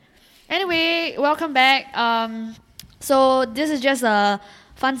Anyway, welcome back. So this is just a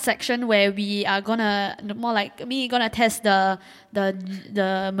fun section where we are gonna test the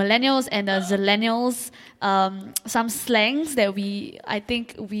millennials and the zillennials, some slangs that I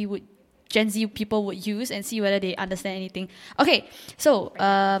think Gen Z people would use and see whether they understand anything. Okay, so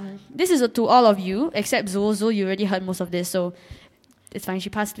this is to all of you except Zozo. You already heard most of this, so it's fine. She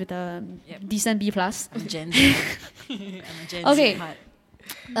passed with a decent B+. I'm Gen Z. I'm a Gen Okay. Z heart.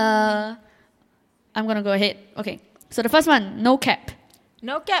 I'm gonna go ahead. Okay, so the first one, no cap.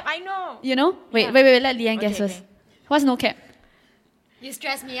 No cap, I know. You know? Wait. Let Leanne guess Okay, first. okay. What's no cap? You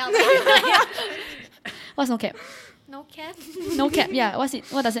stress me out. What's no cap? No cap. No cap. Yeah. What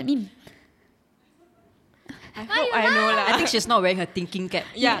does it mean? I hope I know I lah. think she's not wearing her thinking cap.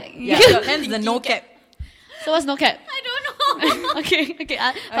 Yeah. Hence the no cap. So what's no cap? I don't know. Okay. Okay,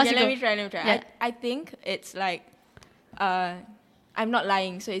 let me try. Yeah. I think it's like, I'm not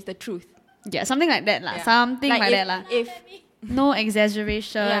lying, so it's the truth. Yeah, something like that lah. Yeah. Something like if, that lah. If No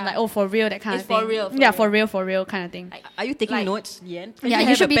exaggeration. Yeah. Like for real, that kind It's of thing. for real, For real kind of thing. like, Are you taking Like- notes, Lian? Yeah, you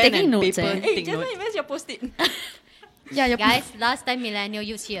have should a be pen taking and notes, paper eh. to hey, take just notes. now where's your post-it? Yeah, Guys, last time millennial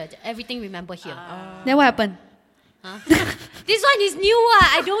use here. Everything remember here. Then what happened? Huh? This one is new.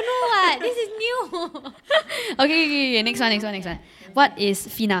 I don't know what. This is new. Okay. Next one. What is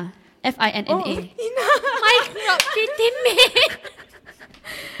FINA? FINNA. My teammate.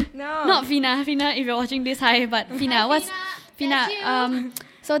 No. Not FINA. FINA, if you're watching this, hi. But FINA, what's FINA? Thank you.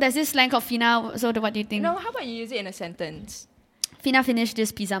 So there's this slang called FINA. So what do you think? No, how about you use it in a sentence? FINA finished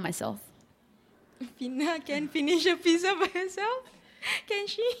this pizza myself. Fina can finish a pizza by herself? Can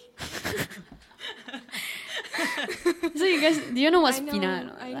she? So you guys, do you know what's I know, FINA? or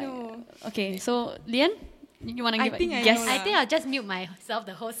not? I Like, know. Okay, so Lian, you want to I give think a I guess? know I think I'll just mute myself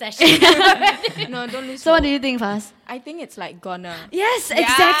the whole session. No, don't lose So what hope. do you think, Faz? I think it's like gonna. Yes,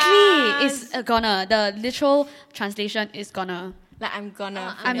 exactly. Yes. It's gonna. The literal translation is gonna. Like I'm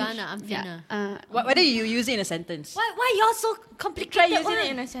gonna. I'm finish. gonna. I'm Yeah. finna. Whether you use it in a sentence. Why y'all so Try complicated? using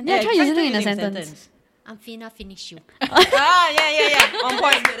it in a sentence. Yeah, try try using it in a using sentence. I'm finna finish you. Yeah. On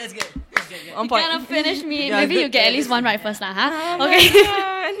point. That's good. On point. Gonna finish me. Yeah, Maybe good. you get at least one right first, lah, huh? Oh Okay. my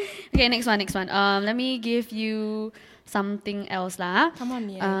God. Okay, next one. Let me give you something else, lah. Huh? Come on,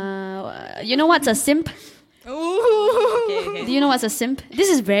 Lian. You know what's a simp? Ooh. Okay. Do you know what's a simp? This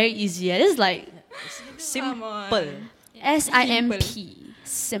is very easy. This is like Simple. SIMP.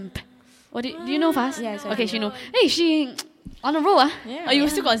 Simp. What do you know fast? Yes, I Okay, do. she know. Hey, she on a roll, ah. Yeah. Oh, you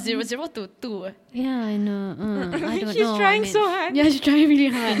still got 0 to 2. Yeah, I know. I don't She's know. trying so hard. Yeah, she's trying really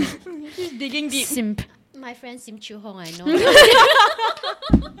hard. She's digging deep. Simp. My friend Sim Chu Hong, I know.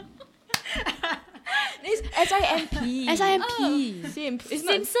 It's SIMP. SIMP. Simp. It's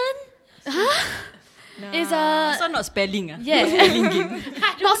not. Simpson? No. It's This one not spelling. yeah.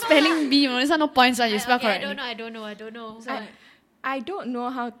 Not spelling bee. This one no points. You spell Okay, correctly. I don't know. I don't know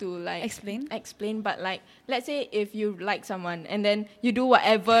how to like Explain? but like let's say if you like someone and then you do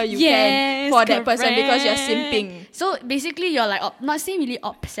whatever you Yes, can for that person because you're correct. simping. So basically, you're like not saying really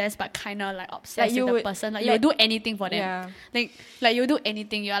obsessed, but kind of like obsessed Like you with would the person. Like let- you'll do anything for them. Yeah. Like you'll do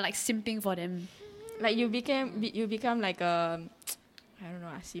anything. You are like simping for them. Like you become like a I don't know,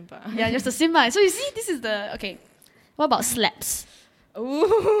 a simp. Yeah, just a simp. So you see, this is the okay. What about slaps?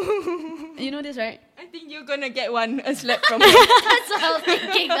 Ooh. You know this, right? I think you're gonna get a slap from me. That's what I was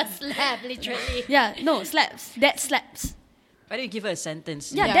thinking. A slap, literally. Yeah, no slaps. That slaps. Why don't you give her a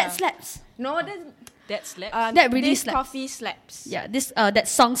sentence? Yeah, Yeah. that slaps. No, that's That slap. That really this slaps. coffee slaps. Yeah, this that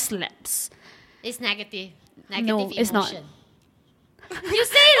song slaps. It's negative. No, Negative it's not. emotion. You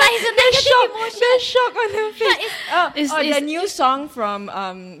say it like it's a negative emotion. The shock on her face. It's- The it's- new song from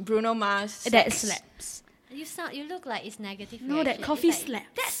Bruno Mars. That Sex. slaps. You look like it's negative. No, that reaction. coffee It's like,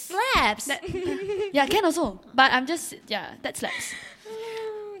 slaps. That slaps. Yeah, can also. But I'm just that slaps.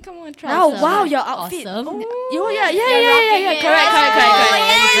 Come on, try. Oh Awesome. wow, your outfit. Awesome. Oh yeah. rocking it. Correct.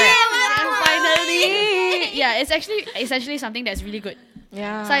 Oh, Finally. Yeah, it's actually something that's really good.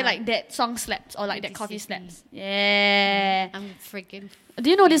 Yeah. So I like that song slaps or like that coffee slaps. Yeah. I'm freaking. Do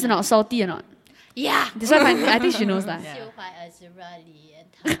you know this or not? Salty or not? Yeah. This one I think she knows that. Yeah. 燒快 Azura Lee and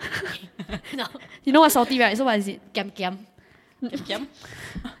No. You know what's salty, right? So what is it? Kiam kiam. Kiam?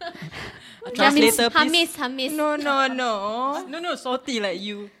 A Kiam means translator, please. Hamis. No. No, salty like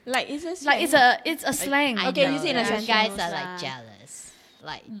you. Like it's a Like it's a slang. I Okay, know. use it in a You sentence guys are lah. like jealous.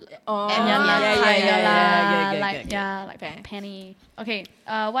 Like Oh, yeah. Like Okay. penny. Okay.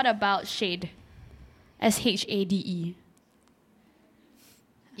 What about shade? SHADE.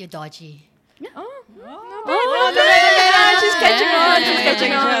 you're dodgy. She's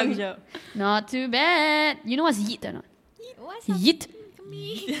catching on. Not too bad. You know what's yeet or not? What's Yeet.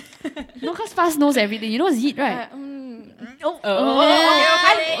 No, because fast knows everything. You know Yeet, right? I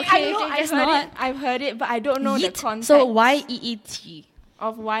know, guess not. I've heard it, but I don't know the Yeet. context So YEET.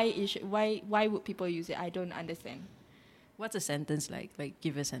 of why would people use it. I don't understand. What's a sentence like? Like,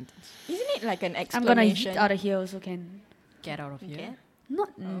 give a sentence. Isn't it like an I'm gonna exclamation? yeet out of here also can. Get out of here. Okay.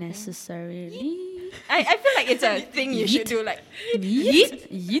 Not necessarily. I feel like it's a thing you should do. Like Yeet?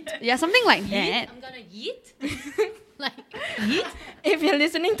 Yeet? Yeah, something like that. I'm gonna yeet. Like yeet. if you're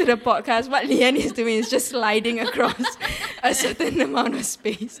listening to the podcast, what Leanne is doing is just sliding across a certain amount of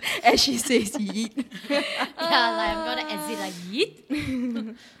space as she says yeet. Yeah, like I'm gonna exit like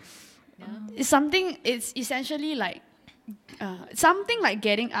yeet. It's essentially like something like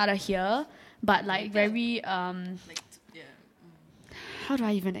getting out of here, but like very how do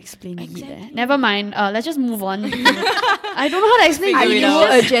I even explain it? Never mind. Let's just move on. I don't know how to explain Are it. you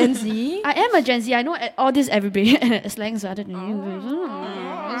a Gen Z? I am a Gen Z. I know all this everybody slangs other than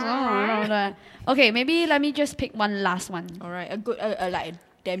Okay, maybe let me just pick one last one. All right, a good, like a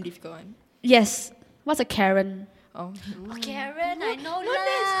damn difficult one. Yes. What's a Karen? Oh, Karen, I know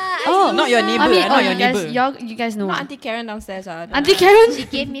that. Oh, Not your neighbour. I mean, not your you guys, neighbour. you guys know. not Auntie Karen downstairs. Auntie Karen? She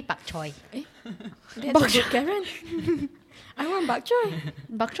gave me bak choy. That's a good Karen. I want bak choy.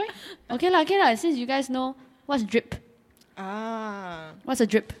 Bak choy? Okay lah. Since you guys know, what's drip? Ah. What's a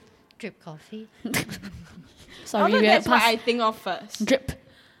drip? Drip coffee. Sorry, Although we that's what pass. I think of first. Drip.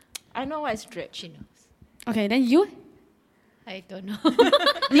 I know what's drip. She knows. Okay, then you I don't know.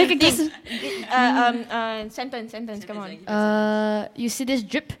 make a guess. Sentence. Come on. You see this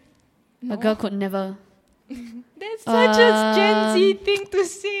drip? A girl could never. That's such a Gen Z thing to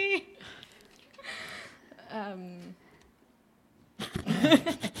say.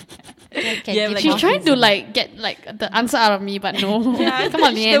 Can Yeah, give like She's more trying to hints. like get like the answer out of me, but no. Yeah, Come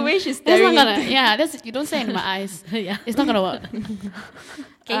on, the Leanne. way she's That's not staring gonna. into- Yeah, that's you don't say it in my eyes. Yeah. It's not gonna work.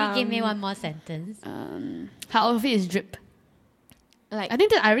 Can you give me one more sentence? Her outfit is drip. Like I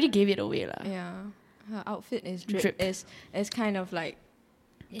think that I already gave it away lah. yeah, her outfit is drip. Drip. Is kind of like.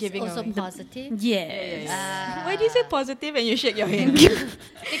 It's Giving also away. positive. Yes. Why do you say positive and you shake your head?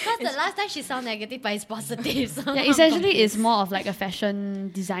 Because the last time she sound negative, but it's positive. So Yeah, I'm essentially it's confused. more of like a fashion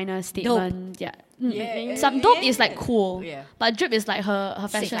designer statement. Yeah. Yeah. Some dope is like cool. Yeah. But drip is like her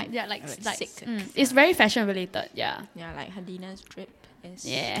Sick. fashion. Yeah, like Sick. it's very fashion related. Yeah. Yeah, like Hadina's drip is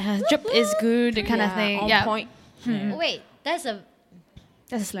Yeah. Her drip is good, the kind of thing. on Yeah. point. Wait, that's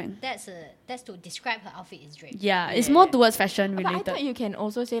That's a slang. that's to describe her outfit is drip. Yeah, it's more towards fashion But I related. thought you can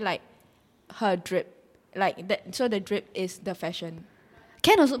also say like her drip, like that. So the drip is the fashion.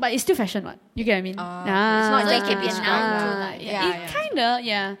 Can also, but it's still fashion one. You get what I mean? It's not So just it can to be a describe noun lah. too, like Yeah. Kinda,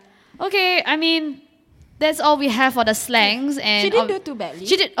 yeah. Okay, I mean, that's all we have for the slangs. And She didn't do too badly.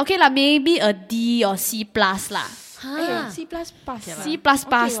 She did okay lah. Maybe a D or C plus lah. Eh, C plus pass. C plus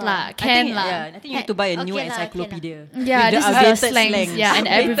plus Okay lah. I Can think, lah. I think you need to buy a new Okay lah, okay encyclopedia. Yeah, With this is updated the slangs. Yeah, and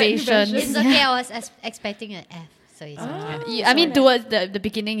Updated abbreviations. It's okay. I was expecting an F, so it's okay. I mean, towards the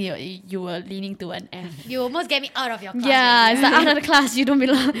beginning, you were leaning to an F. You almost get me out of your class. Yeah, it's like out of the class. You don't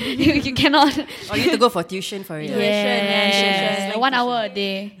belong. you cannot. Or you need to go for tuition for it. Yeah, 1 hour a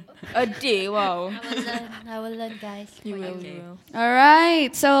day. A day, wow. I will learn, guys. You will. All right.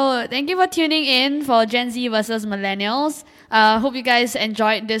 So thank you for tuning in for Gen Z versus Millennials. Hope you guys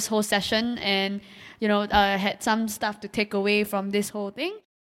enjoyed this whole session and had some stuff to take away from this whole thing.